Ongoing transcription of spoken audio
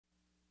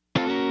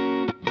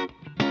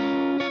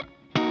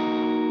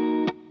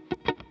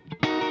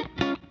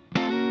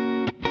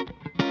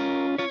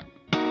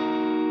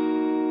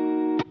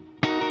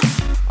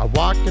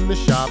walk in the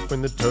shop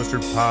when the toaster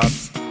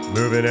pops,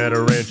 moving at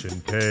a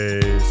ranching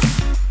pace.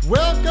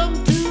 Welcome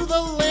to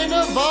the land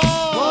of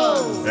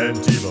Oz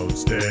and T-bone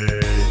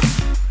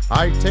steaks.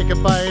 I take a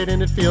bite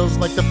and it feels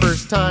like the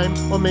first time.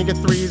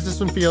 Omega-3s, this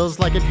one feels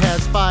like it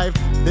has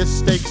 5. This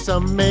steak's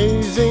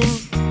amazing.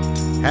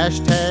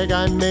 Hashtag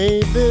I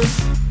made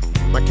this.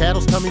 My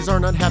cattle's tummies are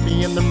not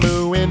happy and they're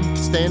mooing.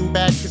 Stand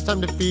back, it's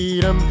time to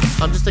feed them.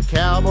 I'm just a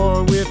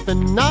cowboy with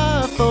an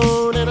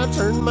iPhone, and I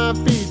turn my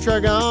feed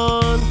truck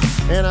on.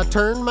 And I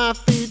turn my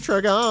feed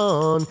truck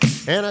on.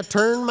 And I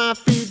turn my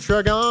feed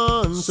truck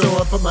on. So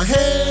I put my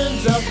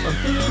hands up, I'm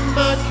feeding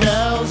my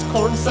cows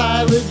corn,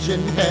 silage,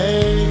 and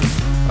hay.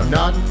 I'm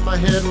nodding my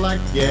head like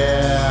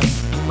yeah.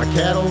 My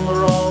cattle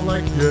are all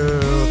like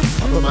yeah.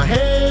 I put my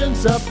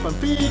hands up, I'm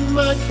feeding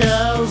my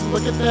cows.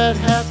 Look at that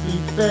happy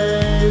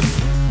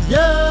face.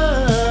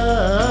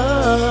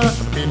 Yeah,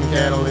 I'm feeding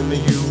cattle in the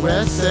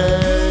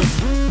USA.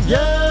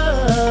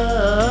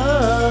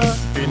 Yeah,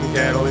 feeding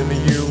cattle in the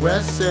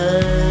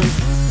USA.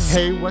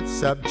 Hey,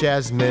 what's up,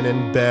 Jasmine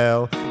and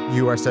Belle?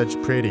 You are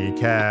such pretty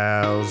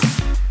cows.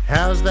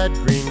 How's that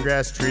green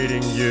grass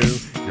treating you?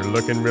 You're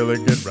looking really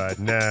good right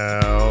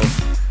now.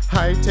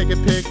 I take a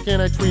pic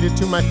and I tweet it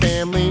to my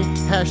family.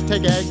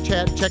 Hashtag ag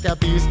chat, check out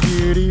these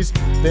beauties.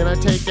 Then I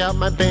take out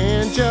my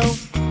banjo.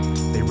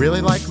 They really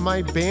like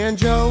my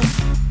banjo.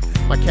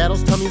 My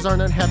cattle's tummies are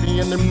not happy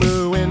and they're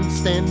mooing.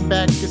 Stand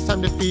back, it's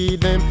time to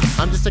feed them.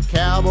 I'm just a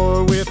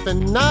cowboy with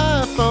an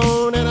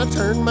iPhone, and I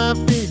turn my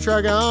feed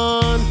truck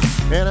on.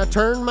 And I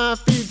turn my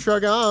feed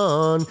truck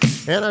on.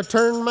 And I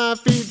turn my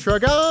feed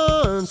truck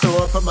on. So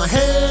I put my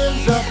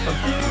hands up, I'm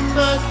feeding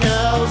my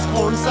cows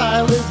corn,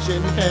 silage,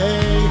 and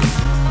hay.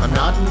 I'm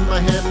nodding my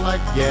head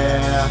like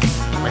yeah.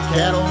 My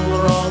cattle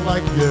are all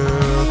like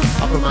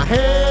yeah. I put my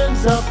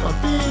hands up, I'm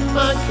feeding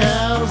my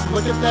cows.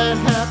 Look at that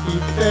happy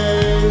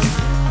face.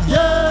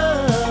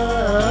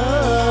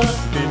 Yeah,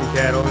 feeding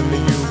cattle in the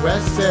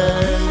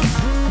USA.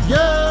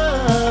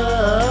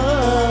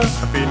 Yeah,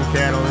 I'm feeding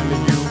cattle in the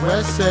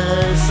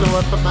USA. So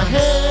I put my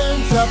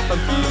hands up, I'm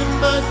feeding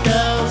my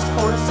cows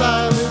corn,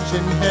 silage,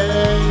 and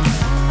hay.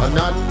 I'm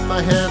nodding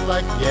my head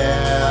like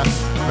yeah.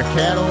 My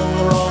cattle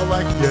are all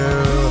like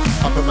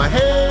yeah. I put my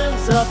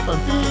hands up, I'm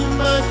feeding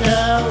my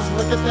cows.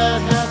 Look at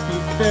that happy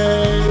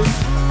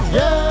face.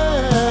 Yeah.